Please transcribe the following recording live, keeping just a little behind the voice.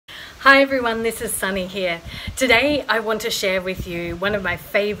Hi everyone, this is Sunny here. Today I want to share with you one of my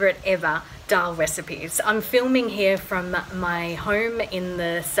favorite ever dal recipes. I'm filming here from my home in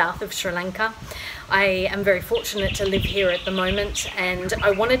the south of Sri Lanka. I am very fortunate to live here at the moment, and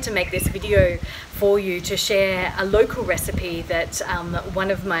I wanted to make this video for you to share a local recipe that one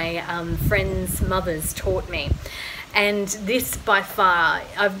of my friend's mothers taught me. And this by far,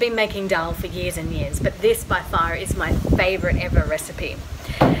 I've been making dal for years and years, but this by far is my favorite ever recipe.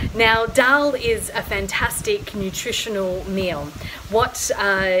 Now, dal is a fantastic nutritional meal.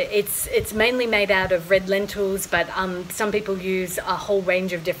 It's mainly made out of red lentils, but some people use a whole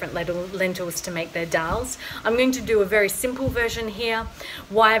range of different lentils to make their dals. I'm going to do a very simple version here.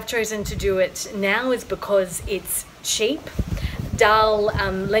 Why I've chosen to do it now is because it's cheap. Dal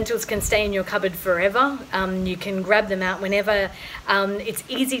lentils can stay in your cupboard forever. You can grab them out whenever. It's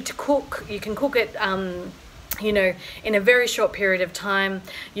easy to cook. You can cook it in a very short period of time.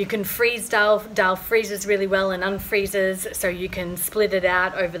 You can freeze dal. Dal freezes really well and unfreezes, so you can split it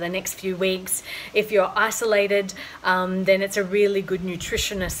out over the next few weeks. If you're isolated, then it's a really good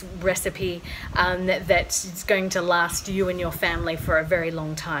nutritionist recipe that's going to last you and your family for a very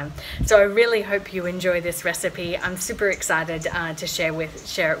long time. So I really hope you enjoy this recipe. I'm super excited to share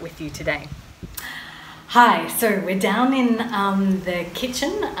it with you today. Hi, so we're down in the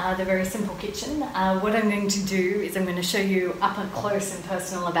kitchen, the very simple kitchen. What I'm going to do is I'm going to show you up and close and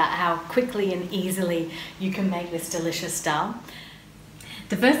personal about how quickly and easily you can make this delicious dal.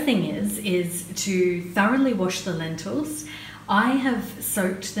 The first thing is to thoroughly wash the lentils. I have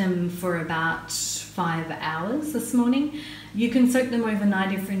soaked them for about 5 hours this morning. You can soak them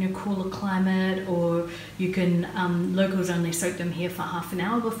overnight if you're in a cooler climate, or you can, locals only soak them here for half an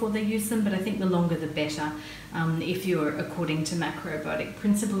hour before they use them, but I think the longer the better. If you're according to macrobiotic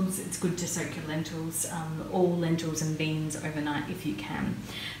principles, it's good to soak your lentils, all lentils and beans overnight if you can.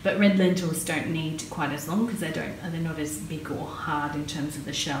 But red lentils don't need quite as long because they're not as big or hard in terms of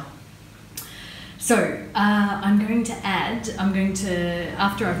the shell. So after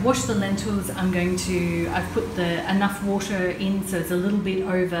I've washed the lentils, I've put enough water in so it's a little bit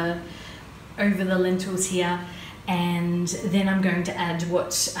over the lentils here, and then I'm going to add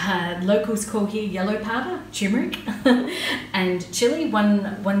what locals call here yellow powder, turmeric, and chili,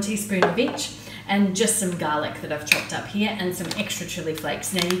 one teaspoon of each, and just some garlic that I've chopped up here, and some extra chili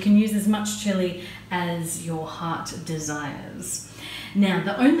flakes. Now you can use as much chili as your heart desires. Now,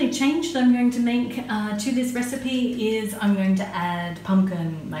 the only change that I'm going to make to this recipe is I'm going to add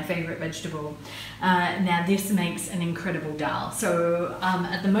pumpkin, my favorite vegetable. Now, this makes an incredible dal. So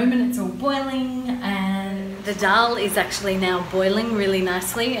at the moment it's all boiling, and the dal is actually now boiling really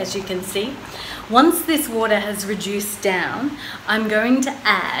nicely, as you can see. Once this water has reduced down, I'm going to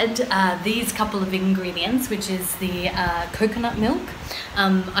add these couple of ingredients, which is the coconut milk.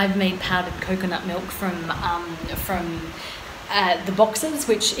 I've made powdered coconut milk from the boxes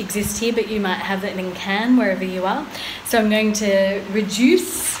which exist here, but you might have it in can wherever you are. So I'm going to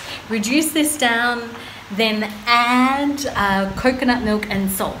reduce this down, then add coconut milk and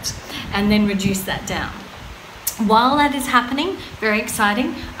salt, and then reduce that down. While that is happening, very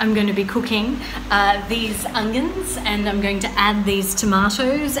exciting, I'm going to be cooking these onions, and I'm going to add these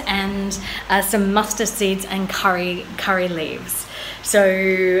tomatoes and some mustard seeds and curry leaves. So,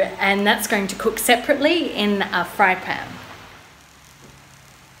 and that's going to cook separately in a fry pan.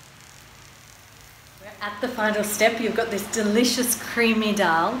 At the final step, you've got this delicious creamy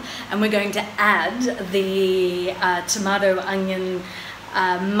dal, and we're going to add the tomato, onion,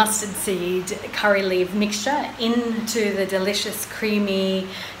 mustard seed, curry leaf mixture into the delicious creamy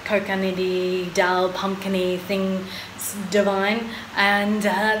coconutty dal pumpkin-y thing. It's divine, and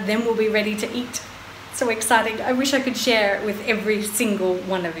then we'll be ready to eat. So exciting. I wish I could share it with every single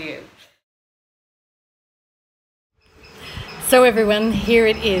one of you. So everyone, here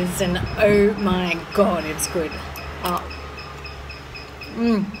it is, and oh my god, it's good.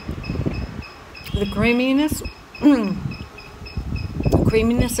 The creaminess,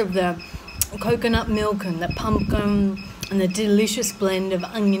 of the coconut milk and the pumpkin and the delicious blend of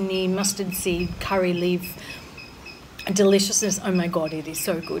oniony, mustard seed, curry leaf deliciousness. Oh my god, it is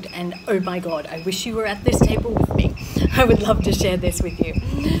so good, and oh my god, I wish you were at this table with me. I would love to share this with you.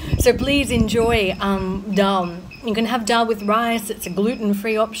 So please enjoy dal. You can have dal with rice. It's a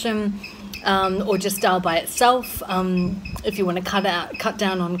gluten-free option, or just dal by itself. If you want to cut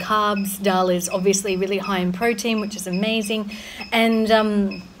down on carbs, dal is obviously really high in protein, which is amazing. And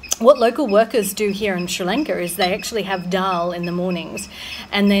what local workers do here in Sri Lanka is they actually have dal in the mornings,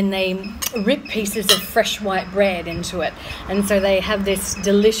 and then they rip pieces of fresh white bread into it, and so they have this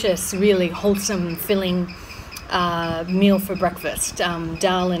delicious, really wholesome, filling meal for breakfast,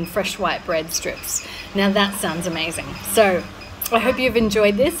 dal and fresh white bread strips. Now that sounds amazing. So I hope you've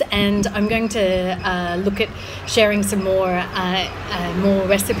enjoyed this, and I'm going to look at sharing some more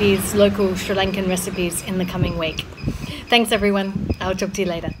recipes, local Sri Lankan recipes in the coming week. Thanks everyone. I'll talk to you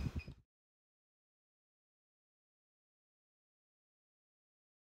later.